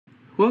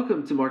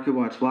Welcome to Market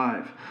Watch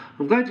Live.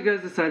 I'm glad you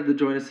guys decided to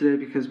join us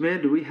today because,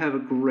 man, do we have a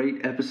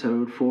great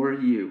episode for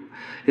you.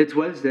 It's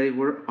Wednesday,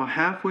 we're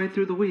halfway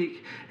through the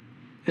week,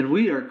 and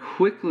we are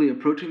quickly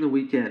approaching the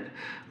weekend.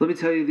 Let me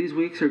tell you, these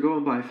weeks are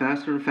going by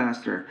faster and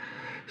faster.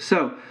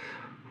 So,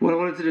 what I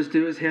wanted to just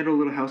do is handle a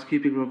little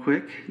housekeeping real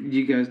quick.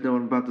 You guys know what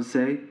I'm about to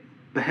say,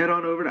 but head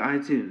on over to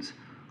iTunes.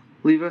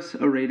 Leave us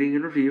a rating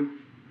and review,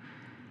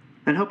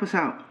 and help us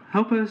out.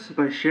 Help us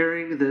by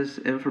sharing this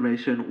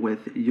information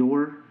with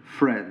your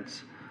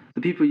friends,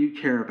 the people you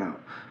care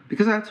about,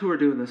 because that's who we're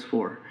doing this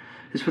for.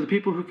 It's for the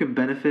people who can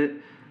benefit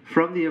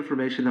from the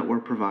information that we're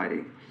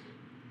providing.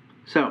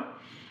 So,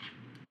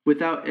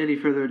 without any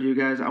further ado,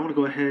 guys, I want to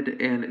go ahead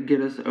and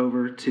get us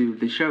over to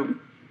the show.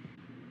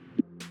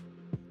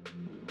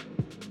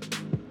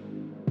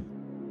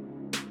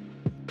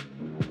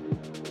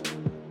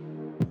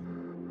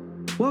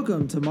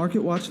 Welcome to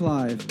Market Watch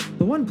Live,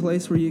 the one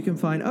place where you can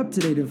find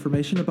up-to-date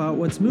information about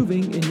what's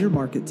moving in your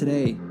market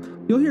today.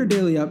 You'll hear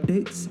daily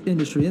updates,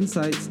 industry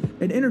insights,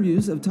 and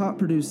interviews of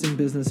top-producing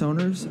business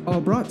owners, all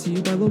brought to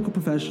you by local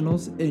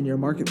professionals in your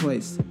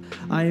marketplace.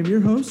 I am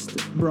your host,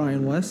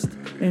 Brian West,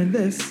 and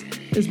this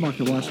is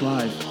Market Watch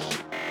Live.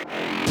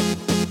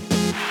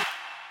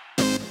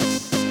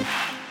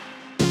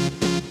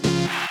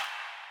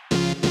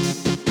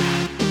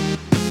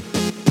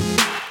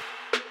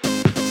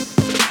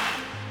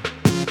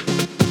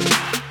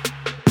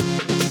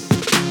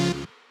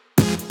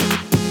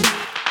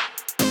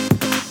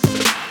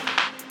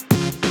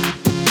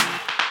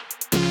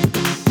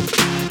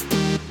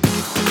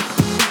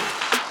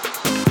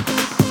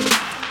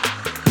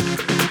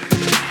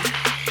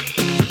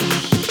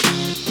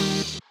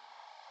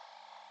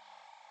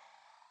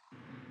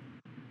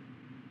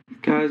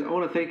 Guys, I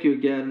want to thank you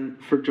again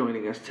for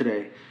joining us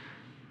today,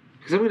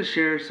 because I'm going to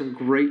share some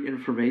great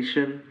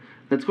information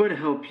that's going to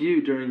help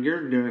you during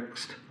your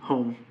next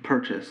home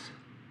purchase.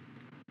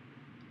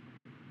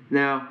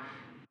 Now,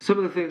 some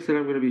of the things that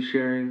I'm going to be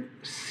sharing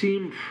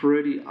seem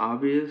pretty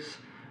obvious,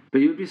 but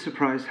you would be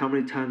surprised how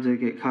many times I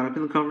get caught up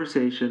in the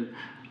conversation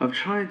of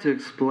trying to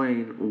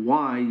explain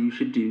why you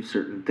should do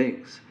certain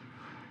things.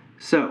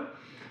 So,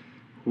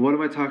 what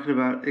am I talking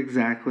about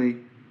exactly?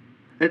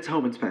 It's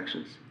home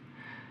inspections.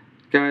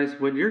 Guys,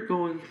 when you're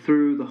going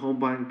through the home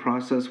buying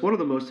process, one of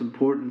the most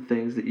important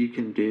things that you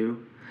can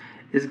do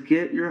is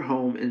get your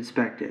home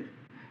inspected.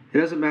 It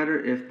doesn't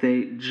matter if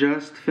they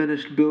just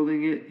finished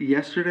building it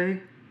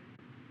yesterday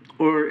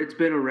or it's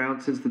been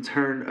around since the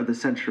turn of the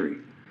century.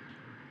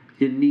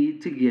 You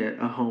need to get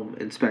a home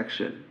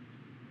inspection,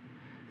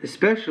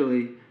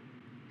 especially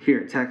here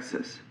in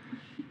Texas.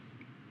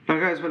 Now,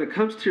 guys, when it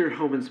comes to your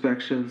home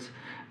inspections,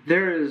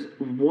 there is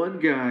one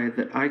guy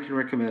that I can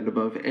recommend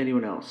above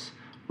anyone else,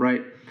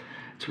 right?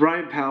 It's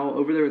Ryan Powell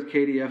over there with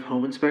KDF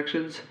Home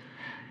Inspections.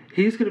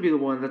 He's going to be the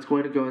one that's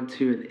going to go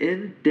into an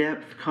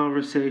in-depth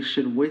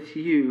conversation with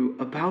you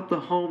about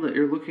the home that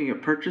you're looking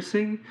at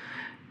purchasing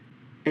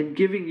and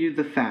giving you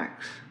the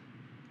facts.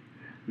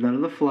 None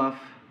of the fluff,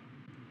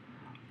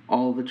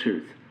 all the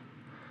truth.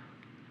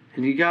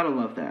 And you gotta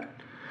love that.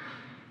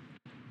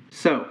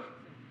 So,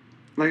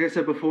 like I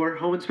said before,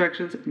 home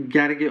inspections,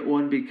 gotta get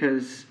one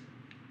because,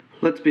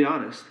 let's be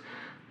honest,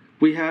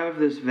 we have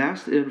this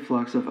vast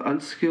influx of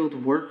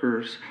unskilled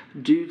workers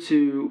due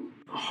to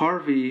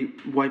Harvey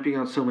wiping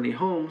out so many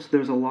homes.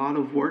 There's a lot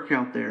of work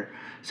out there.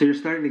 So you're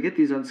starting to get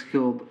these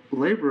unskilled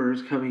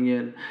laborers coming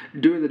in,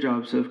 doing the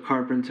jobs of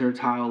carpenter,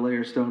 tile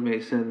layer,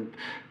 stonemason,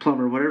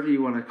 plumber, whatever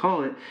you want to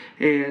call it,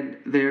 and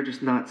they're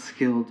just not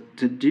skilled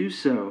to do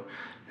so.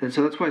 And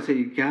so that's why I say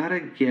you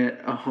gotta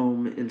get a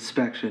home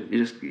inspection.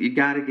 You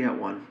gotta get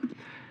one.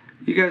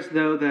 You guys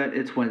know that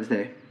it's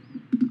Wednesday.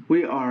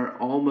 We are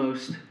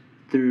almost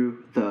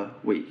through the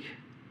week.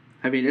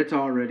 I mean, it's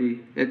already,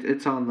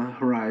 it's on the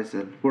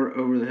horizon. We're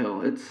over the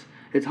hill.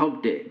 It's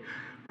hump day,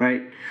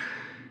 right?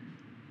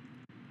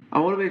 I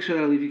want to make sure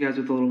that I leave you guys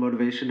with a little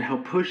motivation to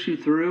help push you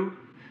through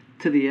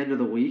to the end of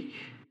the week.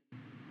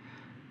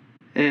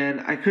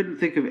 And I couldn't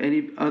think of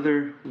any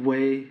other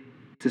way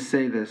to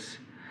say this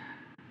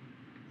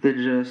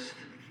than just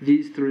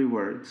these three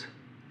words.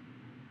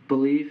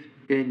 Believe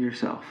in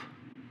yourself.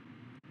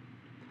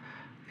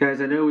 Guys,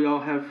 I know we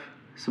all have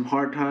some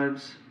hard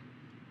times.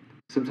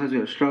 Sometimes we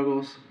have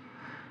struggles,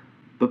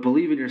 but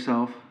believe in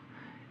yourself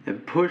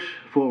and push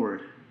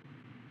forward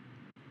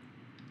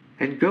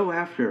and go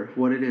after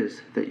what it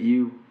is that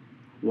you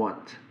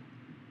want.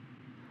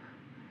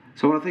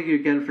 So I want to thank you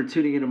again for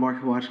tuning in to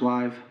Market Watch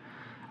Live.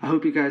 I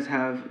hope you guys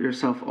have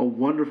yourself a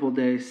wonderful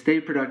day. Stay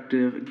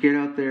productive. Get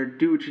out there.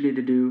 Do what you need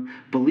to do.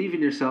 Believe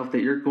in yourself that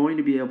you're going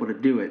to be able to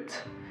do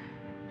it.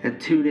 And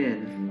tune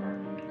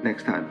in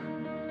next time.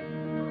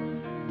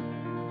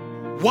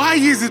 Why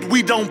is it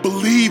we don't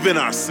believe in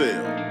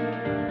ourselves?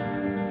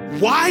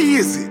 Why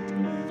is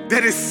it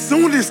that as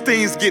soon as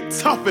things get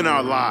tough in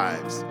our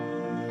lives,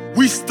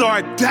 we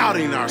start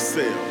doubting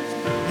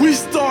ourselves? We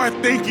start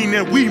thinking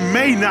that we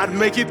may not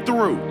make it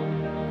through,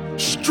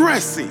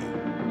 stressing,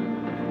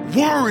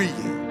 worrying,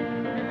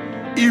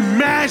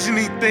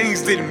 imagining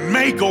things that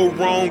may go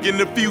wrong in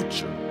the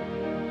future.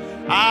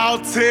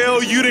 I'll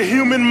tell you the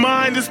human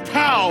mind is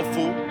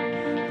powerful,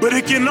 but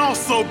it can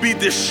also be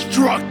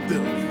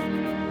destructive.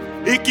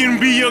 It can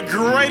be your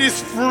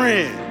greatest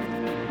friend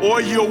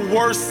or your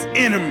worst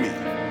enemy.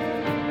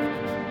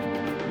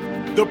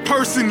 The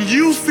person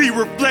you see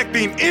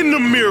reflecting in the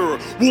mirror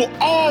will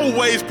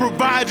always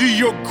provide you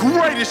your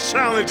greatest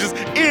challenges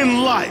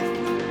in life.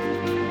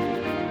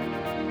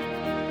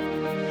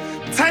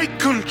 Take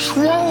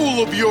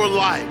control of your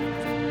life,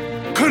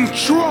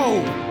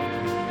 control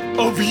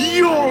of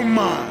your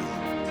mind.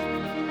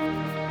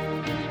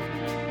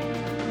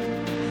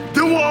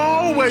 There will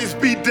always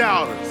be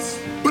doubters,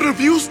 but if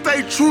you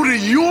stay true to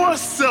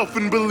yourself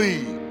and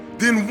believe,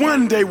 then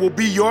one day will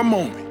be your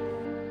moment.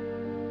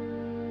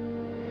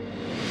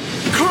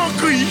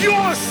 Conquer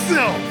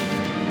yourself,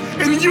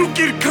 and you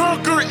can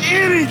conquer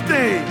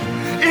anything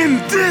in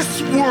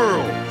this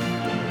world.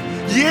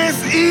 Yeah,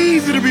 it's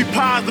easy to be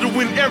positive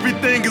when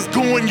everything is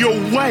going your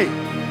way.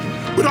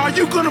 But are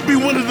you gonna be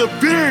one of the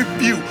very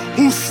few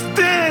who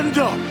stand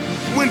up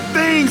when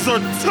things are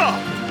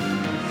tough,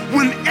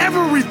 when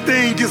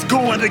everything is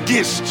going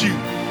against you?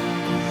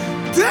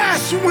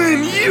 That's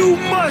when you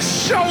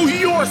must show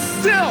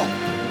yourself.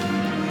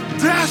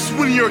 That's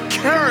when your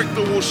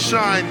character will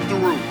shine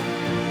through.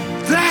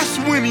 That's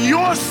when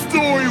your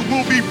story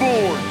will be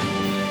born.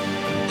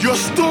 Your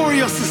story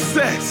of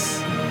success.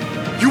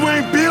 You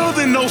ain't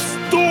building no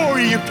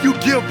story if you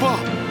give up.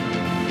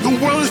 The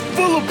world is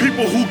full of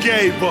people who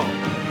gave up.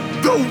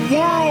 The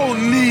world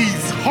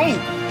needs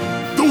hope.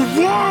 The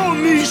world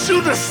needs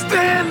you to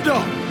stand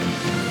up,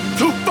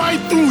 to fight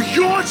through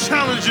your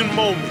challenging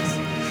moments,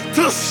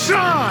 to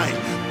shine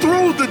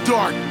through the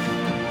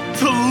darkness,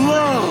 to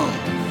love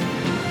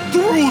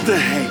through the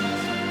hate.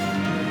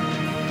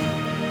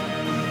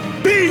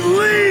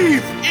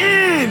 Believe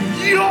in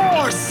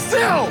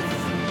yourself.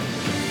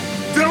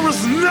 There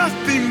is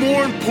nothing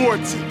more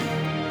important.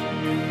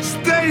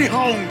 Stay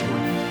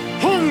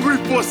hungry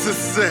for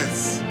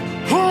success,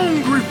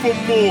 hungry for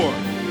more.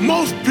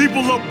 Most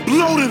people are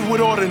bloated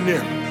with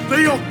ordinary.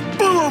 They are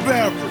full of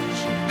average,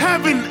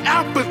 have an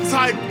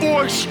appetite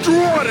for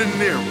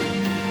extraordinary.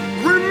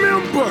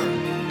 Remember,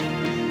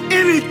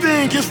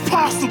 anything is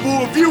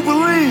possible if you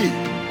believe.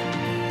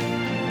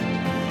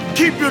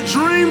 Keep your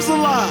dreams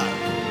alive.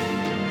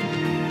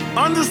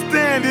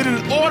 Understand that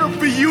in order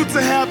for you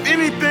to have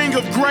anything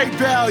of great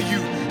value,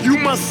 you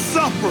must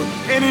suffer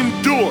and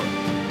endure.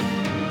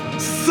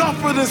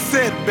 Suffer the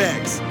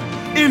setbacks,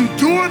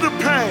 endure the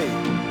pain,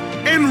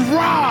 and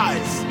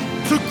rise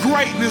to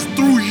greatness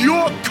through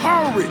your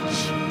courage,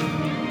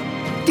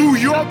 through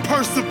your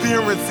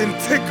perseverance and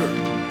ticker.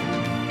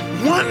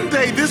 One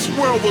day this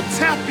world will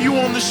tap you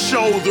on the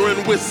shoulder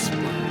and whisper,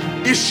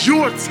 it's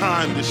your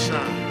time to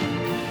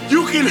shine.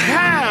 You can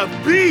have,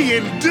 be,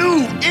 and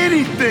do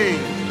anything.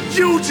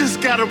 You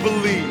just gotta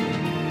believe.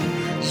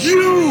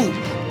 You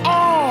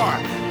are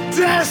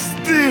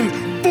destined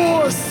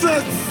for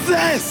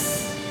success.